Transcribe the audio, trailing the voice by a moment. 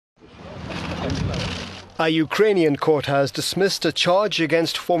A Ukrainian court has dismissed a charge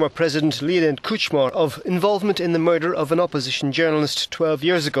against former President Leonid Kuchma of involvement in the murder of an opposition journalist 12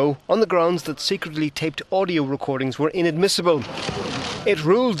 years ago on the grounds that secretly taped audio recordings were inadmissible. It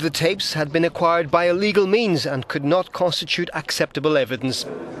ruled the tapes had been acquired by illegal means and could not constitute acceptable evidence.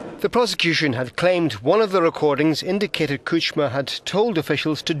 The prosecution had claimed one of the recordings indicated Kuchma had told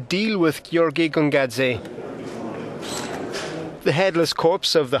officials to deal with Gerogiy Gongadze. The headless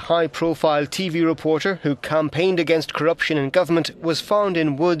corpse of the high-profile TV reporter who campaigned against corruption in government was found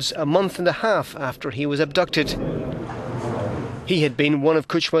in woods a month and a half after he was abducted. He had been one of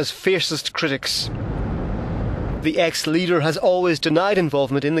Kuchma's fiercest critics. The ex-leader has always denied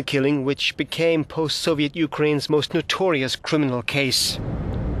involvement in the killing, which became post-Soviet Ukraine's most notorious criminal case.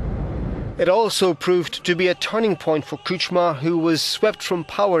 It also proved to be a turning point for Kuchma, who was swept from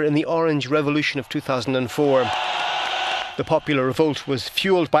power in the Orange Revolution of 2004. The popular revolt was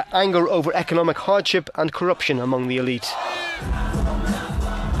fuelled by anger over economic hardship and corruption among the elite.